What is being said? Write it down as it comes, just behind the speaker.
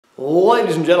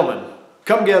Ladies and gentlemen,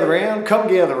 come gather around, come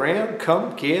gather around,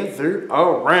 come gather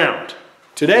around.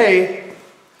 Today,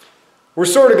 we're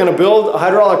sort of going to build a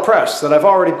hydraulic press that I've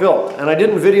already built, and I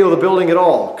didn't video the building at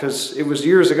all because it was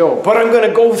years ago, but I'm going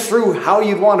to go through how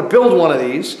you'd want to build one of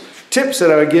these, tips that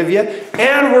I would give you,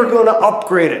 and we're going to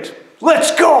upgrade it.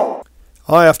 Let's go!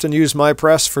 I often use my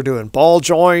press for doing ball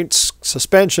joints,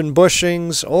 suspension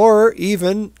bushings, or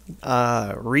even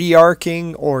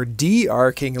re-arcing or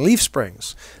de-arcing leaf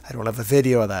springs. I don't have a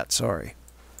video of that, sorry.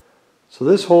 So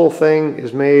this whole thing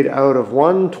is made out of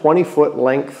one 20-foot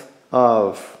length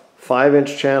of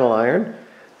 5-inch channel iron.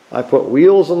 I put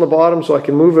wheels on the bottom so I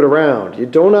can move it around. You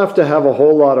don't have to have a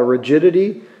whole lot of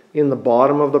rigidity in the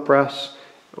bottom of the press.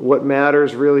 What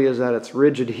matters really is that it's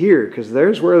rigid here, because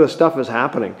there's where the stuff is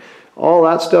happening. All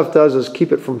that stuff does is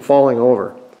keep it from falling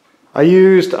over. I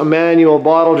used a manual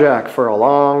bottle jack for a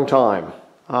long time.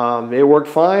 It worked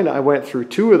fine. I went through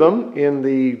 2 of them in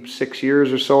the 6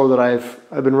 years or so that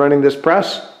I've been running this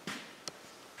press.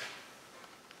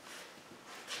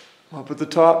 Up at the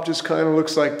top just kind of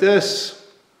looks like this.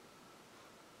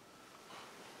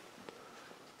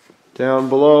 Down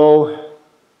below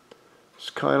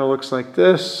just kind of looks like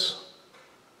this.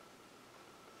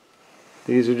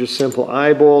 These are just simple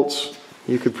eye bolts.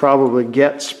 You could probably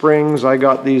get springs. I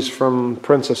got these from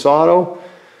Princess Auto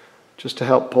just to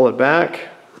help pull it back.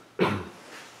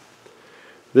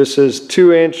 This is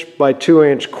 2-inch by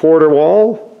 2-inch quarter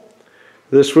wall.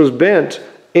 This was bent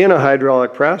in a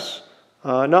hydraulic press.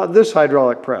 Not this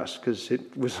hydraulic press, because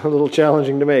it was a little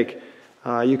challenging to make.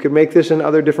 You could make this in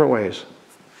other different ways.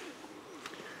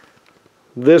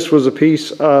 This was a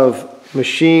piece of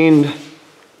machined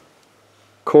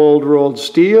cold rolled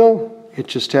steel. It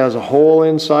just has a hole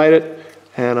inside it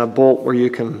and a bolt where you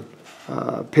can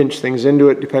pinch things into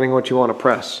it depending on what you want to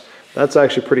press. That's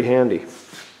actually pretty handy.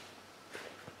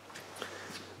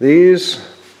 These,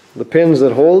 the pins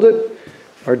that hold it,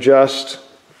 are just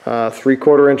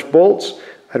 3/4 inch bolts.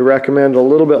 I'd recommend a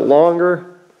little bit longer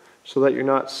so that you're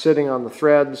not sitting on the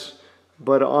threads,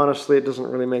 but honestly it doesn't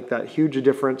really make that huge a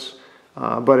difference.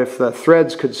 But if the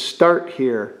threads could start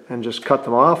here and just cut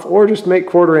them off, or just make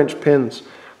 1/4 inch pins,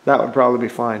 that would probably be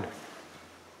fine.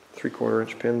 3/4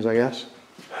 inch pins, I guess.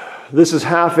 This is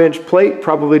 1/2 inch plate,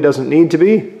 probably doesn't need to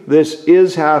be. This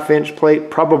is 1/2 inch plate,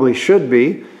 probably should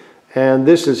be. And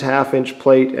this is 1/2 inch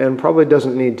plate and probably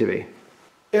doesn't need to be.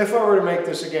 If I were to make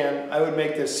this again, I would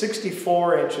make this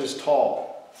 64 inches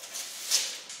tall.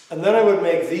 And then I would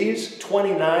make these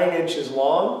 29 inches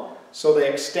long, so they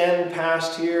extend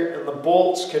past here and the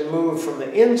bolts can move from the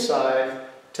inside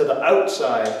to the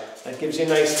outside. That gives you a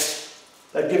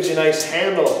nice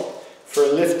handle for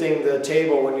lifting the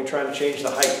table when you're trying to change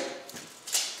the height.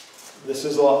 This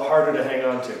is a lot harder to hang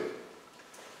on to.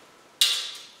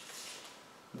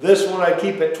 This one I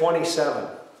keep at 27.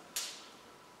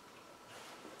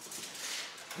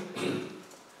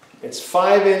 It's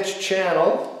 5-inch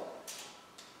channel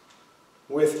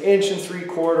with 1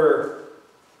 3/4 inch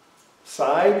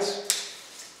sides.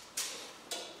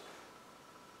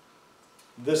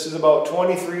 This is about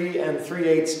 23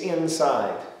 3/8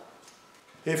 inside.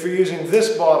 If you're using this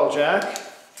bottle jack,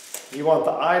 you want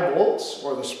the eye bolts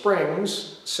or the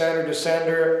springs center to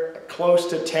center close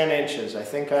to 10 inches. I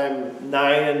think I'm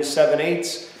 9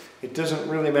 7/8. It doesn't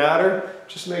really matter.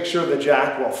 Just make sure the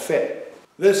jack will fit.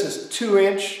 This is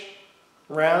 2-inch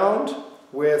round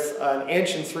with an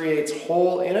 1 3/8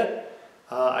 hole in it.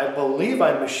 I believe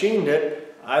I machined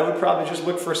it. I would probably just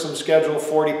look for some Schedule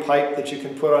 40 pipe that you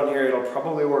can put on here. It'll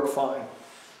probably work fine.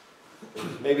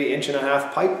 Maybe 1.5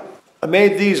 inch pipe. I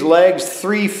made these legs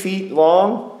 3 feet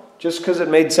long just because it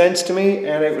made sense to me,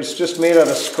 and it was just made out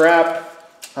of scrap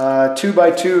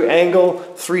 2x2 angle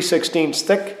 3/16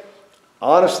 thick.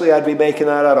 Honestly, I'd be making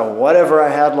that out of whatever I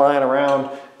had lying around.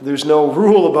 There's no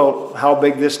rule about how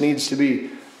big this needs to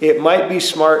be. It might be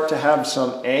smart to have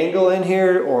some angle in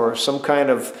here or some kind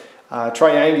of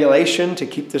triangulation to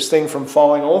keep this thing from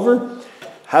falling over.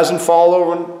 Hasn't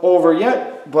fallen over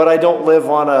yet, but I don't live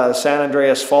on a San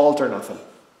Andreas fault or nothing.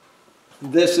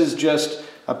 This is just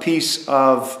a piece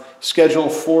of Schedule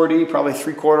 40, probably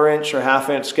 3/4 inch or 1/2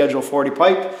 inch Schedule 40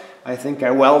 pipe. I think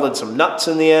I welded some nuts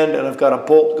in the end, and I've got a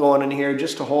bolt going in here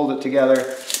just to hold it together.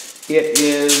 It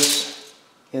is,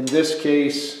 in this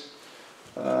case,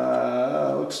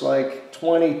 looks like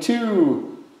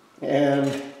 22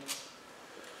 and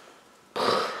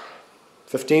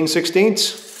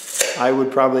 15/16. I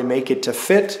would probably make it to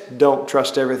fit. Don't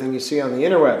trust everything you see on the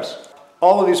interwebs.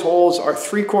 All of these holes are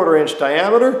 3/4 inch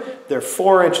diameter. They're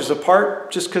 4 inches apart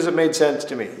just because it made sense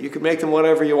to me. You could make them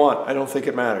whatever you want. I don't think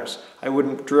it matters. I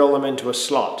wouldn't drill them into a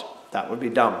slot. That would be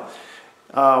dumb.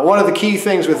 One of the key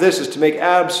things with this is to make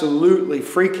absolutely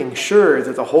freaking sure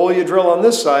that the hole you drill on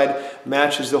this side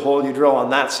matches the hole you drill on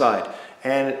that side.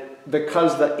 And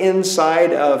because the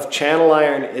inside of channel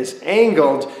iron is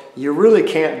angled, you really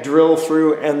can't drill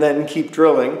through and then keep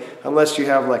drilling unless you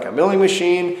have like a milling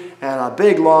machine and a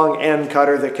big long end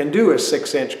cutter that can do a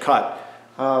 6-inch cut.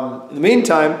 In the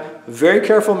meantime, very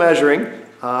careful measuring.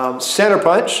 Center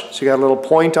punch, so you got a little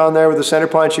point on there with the center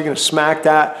punch. You're going to smack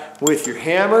that with your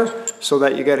hammer so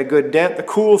that you get a good dent. The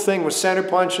cool thing with center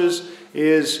punches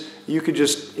is you could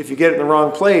just, if you get it in the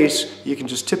wrong place, you can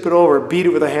just tip it over, beat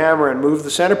it with a hammer, and move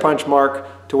the center punch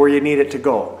mark to where you need it to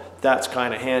go. That's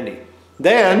kind of handy.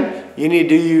 Then you need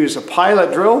to use a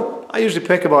pilot drill. I usually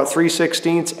pick about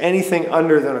 3/16, anything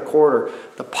under than a quarter.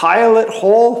 The pilot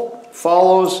hole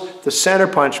follows the center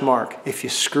punch mark. If you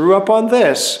screw up on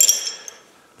this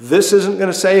isn't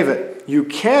going to save it. You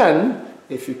can,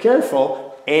 if you're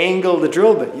careful, angle the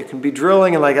drill bit. You can be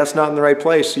drilling and like that's not in the right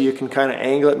place, so you can kind of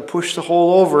angle it and push the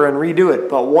hole over and redo it.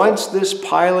 But once this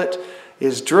pilot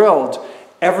is drilled,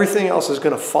 everything else is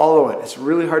going to follow it. It's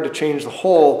really hard to change the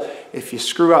hole if you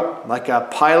screw up. Like a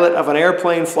pilot of an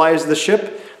airplane flies the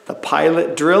ship, the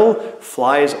pilot drill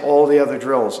flies all the other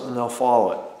drills and they'll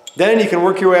follow it. Then you can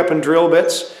work your way up in drill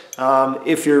bits.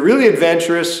 If you're really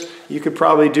adventurous, you could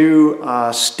probably do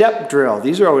a step drill.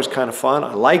 These are always kind of fun.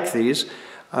 I like these.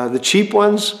 The cheap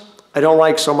ones, I don't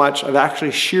like so much. I've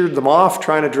actually sheared them off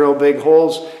trying to drill big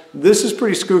holes. This is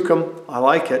pretty skookum. I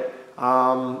like it.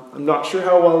 I'm not sure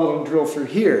how well it'll drill through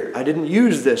here. I didn't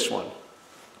use this one.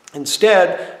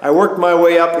 Instead, I worked my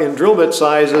way up in drill bit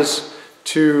sizes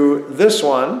to this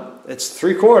one. It's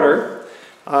 3/4,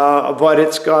 but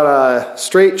it's got a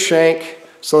straight shank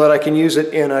so that I can use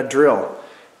it in a drill.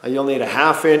 You'll need a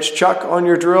 1/2-inch chuck on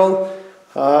your drill.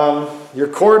 Your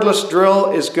cordless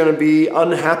drill is going to be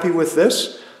unhappy with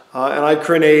this, and I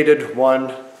created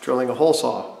one drilling a hole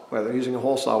saw, whether using a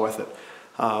hole saw with it.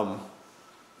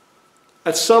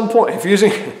 At some point, if you're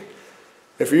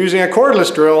using a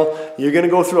cordless drill, you're going to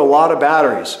go through a lot of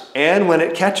batteries, and when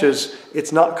it catches,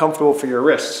 it's not comfortable for your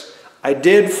wrists. I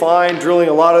did find drilling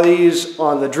a lot of these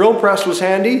on the drill press was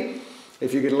handy.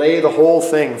 If you could lay the whole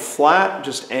thing flat,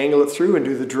 just angle it through and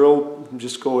do the drill,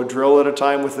 just go a drill at a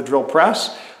time with the drill press.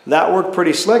 That worked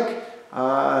pretty slick.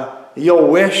 You'll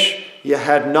wish you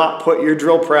had not put your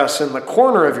drill press in the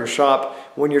corner of your shop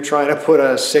when you're trying to put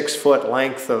a 6-foot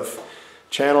length of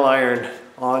channel iron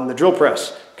on the drill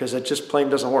press, because it just plain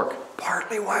doesn't work.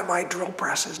 Partly why my drill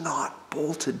press is not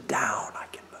bolted down. I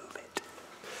can move it.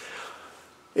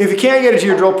 If you can't get it to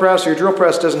your drill press, or your drill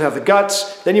press doesn't have the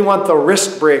guts, then you want the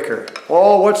wrist breaker.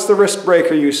 Oh, what's the wrist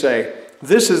breaker, you say?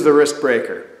 This is the wrist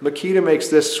breaker. Makita makes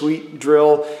this sweet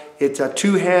drill. It's a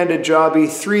 2-handed jobby,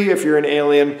 3 if you're an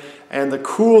alien. And the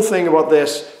cool thing about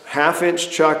this 1/2-inch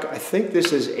chuck, I think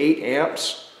this is 8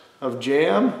 amps of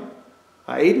jam.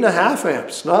 8.5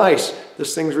 amps, nice.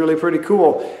 This thing's really pretty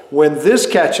cool. When this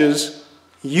catches,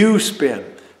 you spin.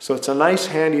 So it's a nice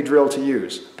handy drill to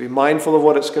use. Be mindful of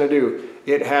what it's going to do.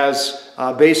 It has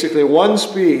basically one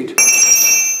speed.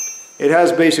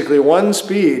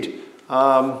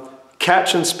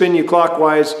 Catch and spin you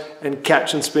clockwise and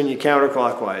catch and spin you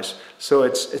counterclockwise. So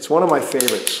it's one of my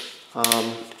favorites.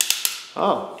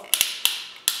 Oh,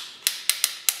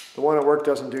 the one at work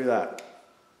doesn't do that.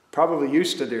 Probably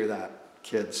used to do that,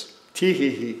 kids.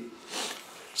 Tee-hee-hee.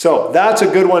 So that's a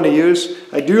good one to use.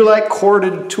 I do like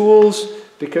corded tools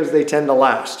because they tend to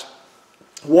last.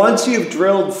 Once you've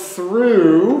drilled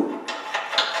through,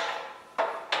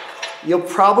 you'll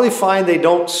probably find they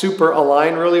don't super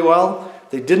align really well.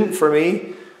 They didn't for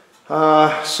me.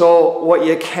 So what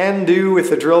you can do with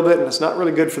the drill bit, and it's not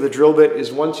really good for the drill bit,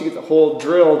 is once you get the hole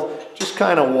drilled, just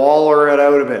kind of waller it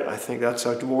out a bit. I think that's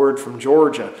a word from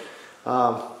Georgia.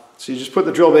 So you just put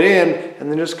the drill bit in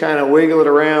and then just kind of wiggle it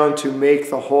around to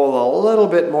make the hole a little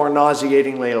bit more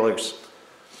nauseatingly loose.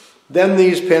 Then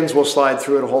these pins will slide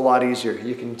through it a whole lot easier.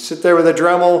 You can sit there with a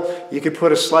Dremel, you could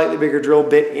put a slightly bigger drill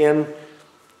bit in,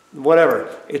 whatever.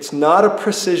 It's not a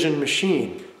precision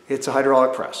machine, it's a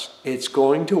hydraulic press. It's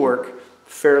going to work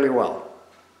fairly well.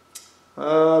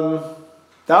 That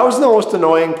was the most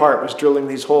annoying part, was drilling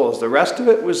these holes. The rest of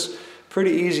it was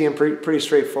pretty easy and pretty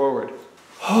straightforward.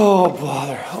 Oh,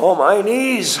 bother. Oh, my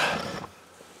knees.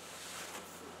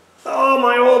 Oh,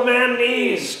 my old man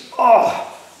knees. Oh.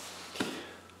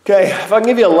 Okay, if I can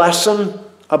give you a lesson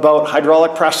about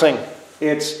hydraulic pressing,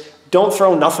 it's don't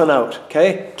throw nothing out,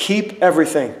 okay? Keep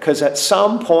everything, because at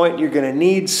some point you're going to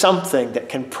need something that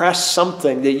can press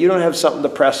something that you don't have something to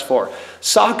press for.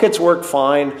 Sockets work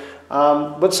fine,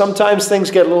 but sometimes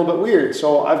things get a little bit weird.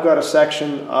 So I've got a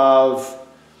section of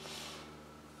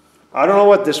I don't know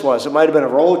what this was. It might have been a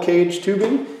roll cage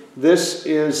tubing. This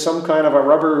is some kind of a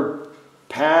rubber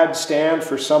pad stand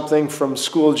for something from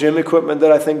school gym equipment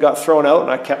that I think got thrown out,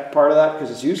 and I kept part of that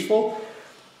because it's useful.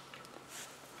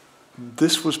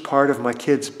 This was part of my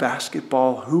kid's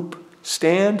basketball hoop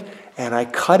stand, and I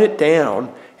cut it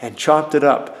down and chopped it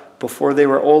up before they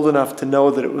were old enough to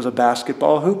know that it was a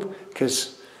basketball hoop,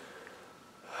 because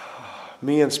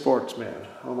me and sports, man,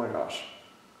 oh my gosh.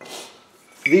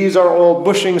 These are old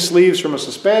bushing sleeves from a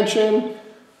suspension,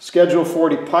 Schedule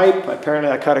 40 pipe.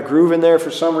 Apparently I cut a groove in there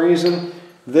for some reason.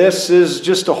 This is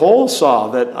just a hole saw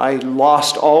that I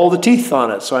lost all the teeth on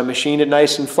it, so I machined it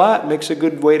nice and flat. Makes a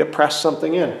good way to press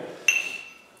something in.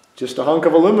 Just a hunk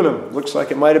of aluminum. Looks like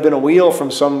it might have been a wheel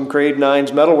from some grade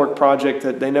 9's metalwork project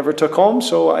that they never took home,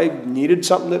 so I needed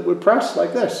something that would press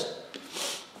like this.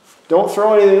 Don't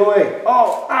throw anything away.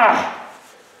 Oh,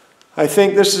 I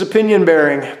think this is a pinion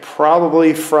bearing,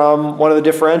 probably from one of the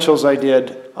differentials I did,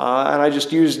 and I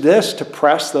just used this to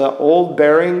press the old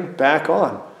bearing back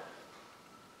on.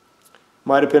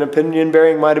 Might have been a pinion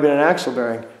bearing, might have been an axle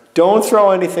bearing. Don't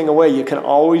throw anything away. You can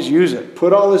always use it.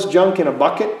 Put all this junk in a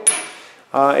bucket.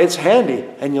 It's handy,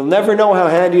 and you'll never know how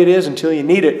handy it is until you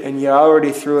need it, and you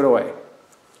already threw it away.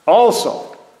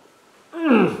 Also,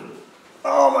 oh,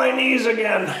 my knees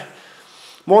again.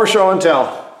 More show and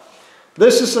tell.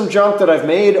 This is some junk that I've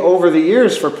made over the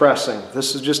years for pressing.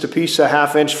 This is just a piece of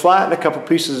 1/2 inch flat and a couple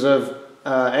pieces of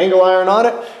angle iron on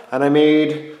it, and I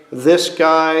made this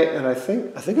guy, and I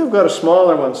think I've got a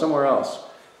smaller one somewhere else.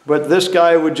 But this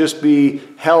guy would just be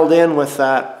held in with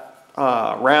that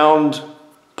round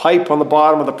pipe on the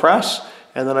bottom of the press,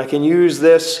 and then I can use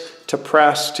this to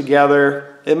press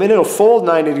together. I mean, it'll fold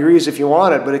 90 degrees if you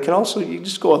want it, but it can also, you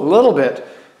just go a little bit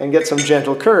and get some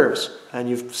gentle curves. And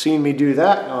you've seen me do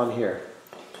that on here.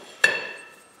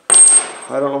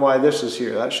 I don't know why this is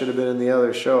here. That should have been in the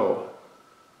other show.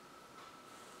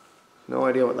 No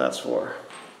idea what that's for.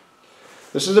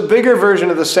 This is a bigger version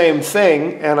of the same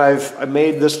thing, and I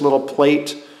made this little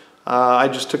plate. I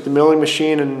just took the milling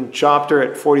machine and chopped her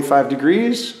at 45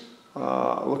 degrees.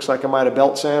 Looks like I might have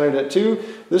belt sanded it too.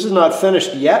 This is not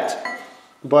finished yet,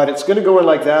 but it's going to go in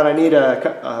like that. I need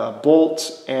a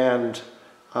bolt and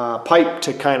pipe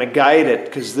to kind of guide it,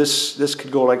 because this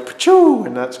could go like pa-choo,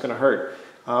 and that's going to hurt.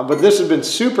 But this has been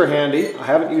super handy. I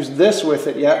haven't used this with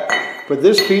it yet, but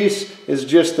this piece is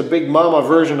just the big mama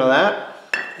version of that.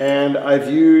 And I've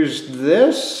used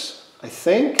this, I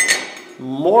think,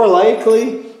 more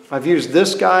likely. I've used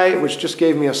this guy, which just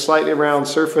gave me a slightly round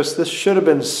surface. This should have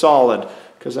been solid,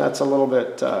 because that's a little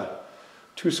bit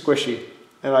too squishy.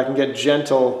 And I can get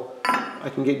gentle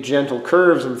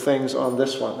curves and things on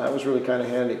this one. That was really kind of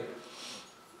handy.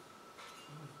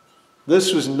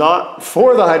 This was not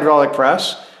for the hydraulic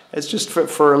press. It's just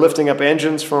for lifting up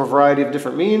engines from a variety of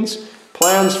different means.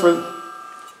 Plans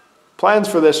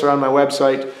for this are on my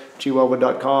website,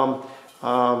 gwelwood.com,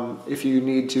 if you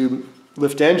need to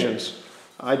lift engines.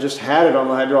 I just had it on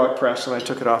the hydraulic press, and I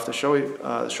took it off to show you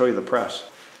the press.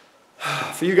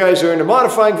 For you guys who are into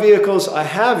modifying vehicles, I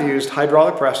have used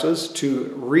hydraulic presses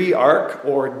to re-arc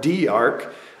or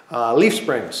de-arc leaf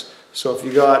springs. So if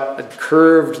you got a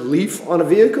curved leaf on a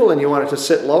vehicle and you want it to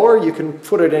sit lower, you can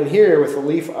put it in here with the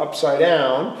leaf upside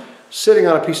down, sitting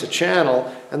on a piece of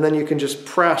channel, and then you can just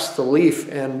press the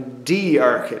leaf and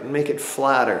de-arc it and make it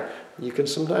flatter. You can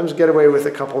sometimes get away with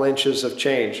a couple inches of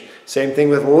change. Same thing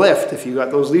with lift. If you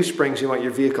got those leaf springs, you want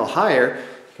your vehicle higher,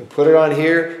 you can put it on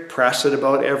here, press it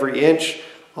about every inch,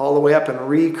 all the way up, and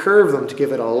recurve them to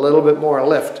give it a little bit more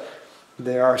lift.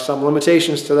 There are some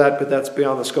limitations to that, but that's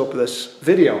beyond the scope of this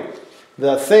video.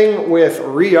 The thing with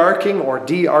re-arcing or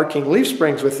de-arcing leaf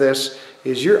springs with this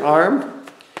is your arm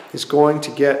is going to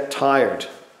get tired.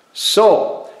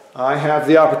 So I have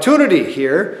the opportunity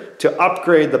here to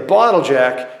upgrade the bottle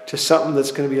jack to something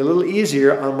that's going to be a little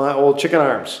easier on my old chicken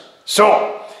arms.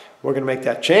 So we're going to make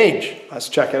that change. Let's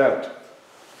check it out.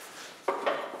 I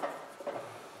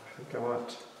think I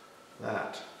want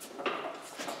that.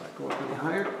 Does that go up any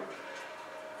higher?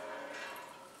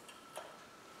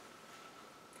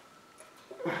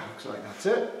 Looks like that's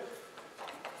it.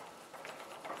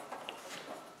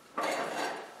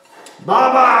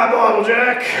 Bye-bye, bottle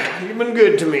jack. You've been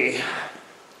good to me.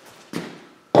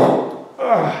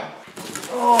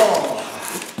 Oh,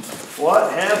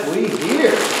 what have we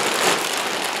here?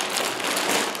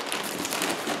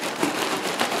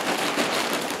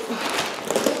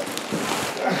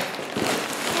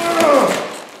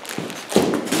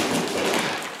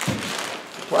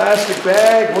 Plastic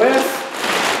bag with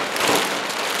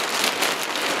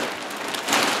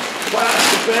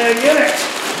plastic bag in it.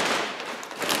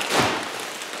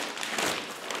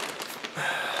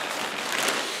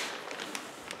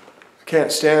 Can't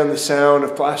stand the sound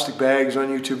of plastic bags on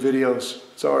YouTube videos.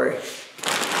 Sorry.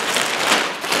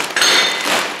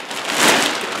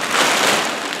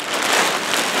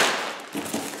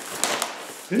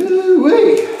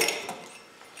 Ooh-wee.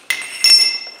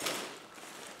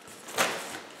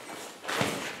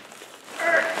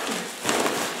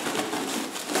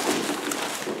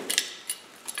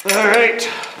 All right.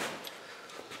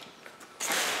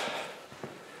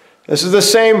 This is the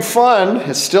same fun.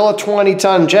 It's still a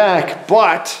 20-ton jack,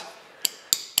 but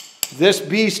this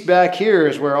beast back here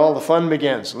is where all the fun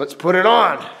begins. Let's put it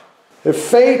on. If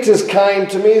fate is kind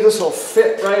to me, this will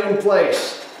fit right in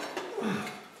place.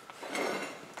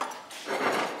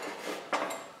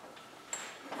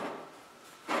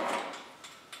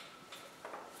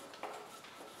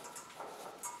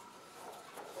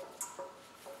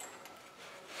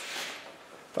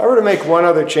 If I were to make one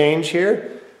other change here,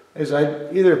 is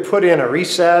I'd either put in a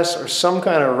recess or some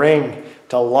kind of ring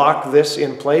to lock this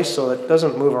in place so it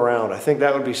doesn't move around. I think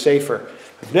that would be safer.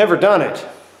 I've never done it.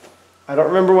 I don't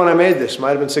remember when I made this.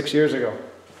 Might have been 6 years ago.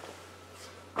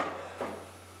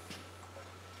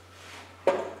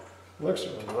 Looks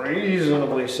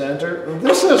reasonably centered.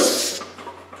 This is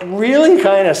really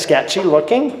kind of sketchy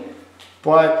looking,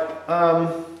 but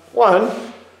one,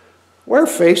 wear a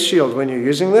face shield when you're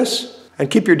using this. And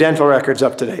keep your dental records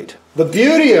up to date. The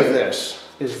beauty of this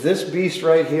is this beast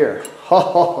right here. Ho,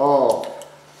 ho, ho.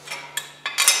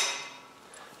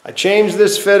 I changed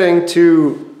this fitting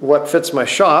to what fits my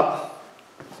shop.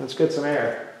 Let's get some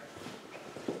air.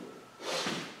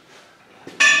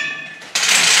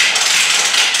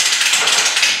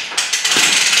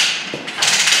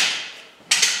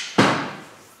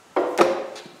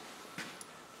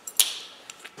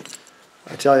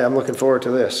 I tell you, I'm looking forward to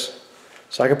this.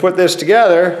 So I can put this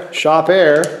together, shop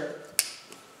air,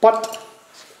 but,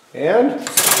 and looks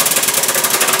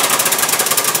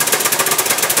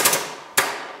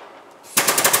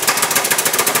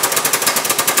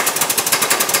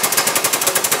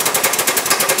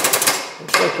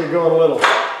like you're going a little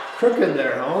crooked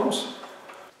there, Holmes.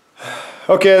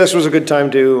 Okay, this was a good time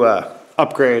to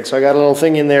upgrade. So I got a little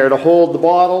thing in there to hold the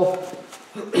bottle.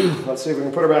 Let's see if we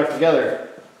can put her back together.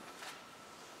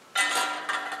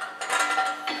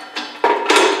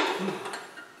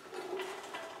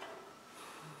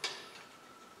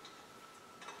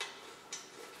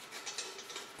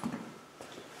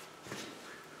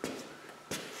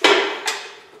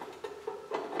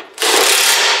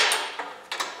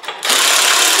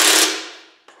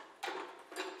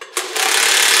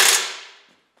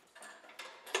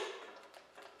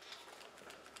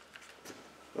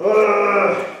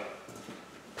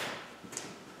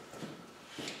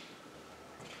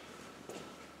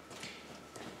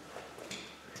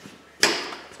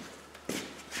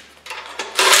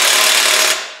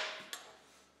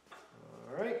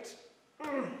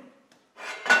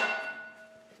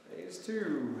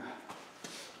 Two.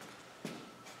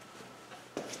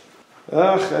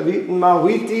 Ach, I've eaten my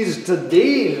Wheaties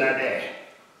today, laddie.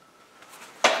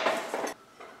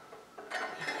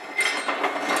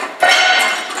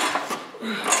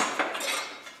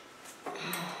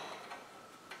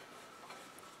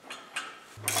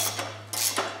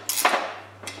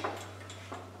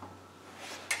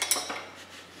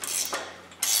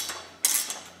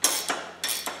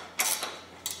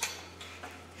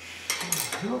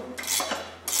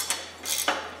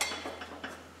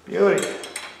 Beauty.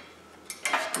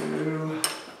 Let's do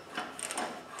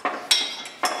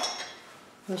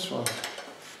this one.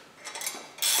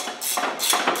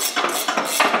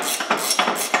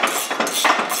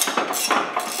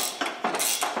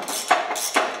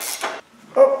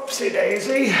 Oopsie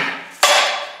daisy.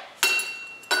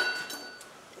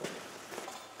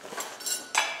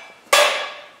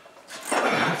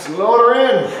 Let's load her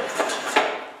in.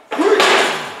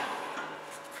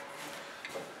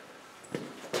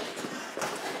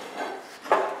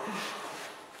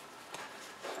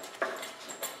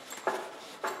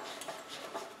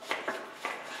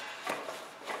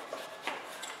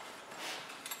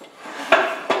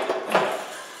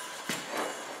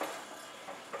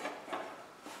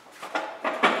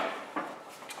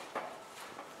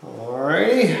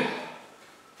 Alrighty.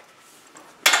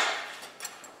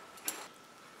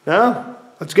 Now,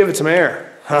 let's give it some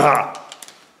air. Haha.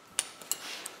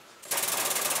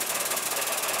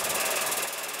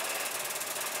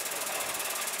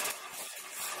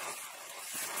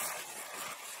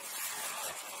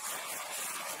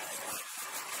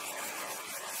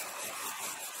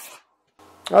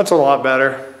 That's a lot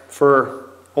better for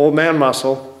old man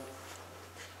muscle,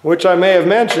 which I may have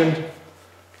mentioned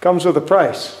comes with a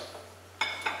price.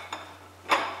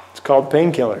 It's called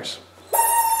painkillers.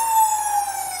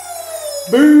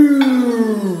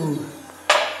 Boo!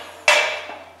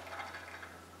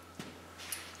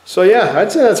 So yeah,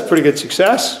 I'd say that's a pretty good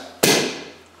success.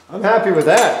 I'm happy with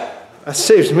that. That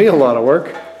saves me a lot of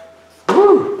work.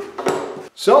 Woo!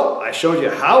 So I showed you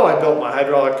how I built my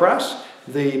hydraulic press.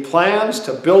 The plans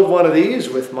to build one of these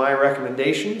with my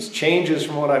recommendations, changes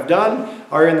from what I've done,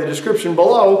 are in the description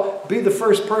below. Be the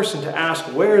first person to ask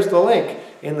where's the link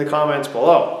in the comments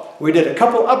below. We did a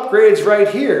couple upgrades right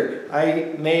here.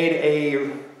 I made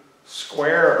a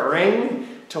square ring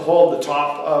to hold the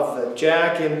top of the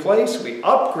jack in place. We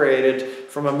upgraded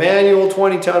from a manual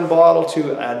 20-ton bottle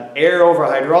to an air over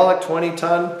hydraulic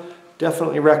 20-ton.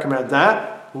 Definitely recommend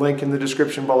that. Link in the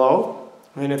description below.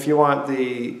 And if you want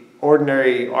the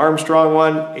ordinary Armstrong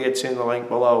one, it's in the link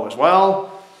below as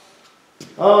well.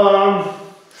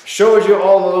 Showed you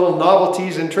all the little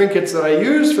novelties and trinkets that I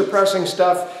use for pressing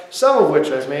stuff, some of which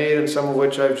I've made and some of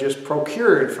which I've just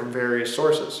procured from various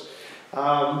sources.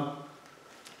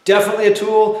 Definitely a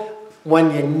tool.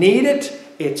 When you need it,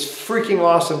 it's freaking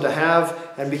awesome to have.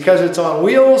 And because it's on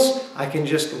wheels, I can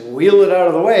just wheel it out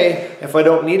of the way if I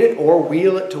don't need it, or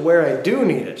wheel it to where I do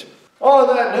need it. On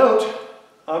that note,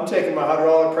 I'm taking my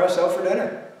hydraulic press out for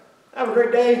dinner. Have a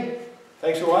great day.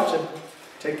 Thanks for watching.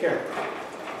 Take care.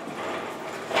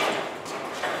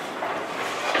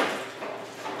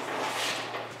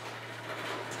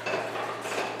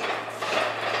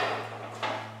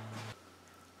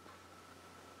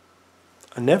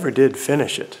 I never did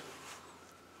finish it.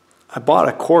 I bought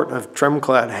a quart of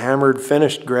Tremclad hammered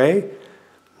finished gray,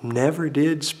 never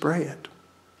did spray it.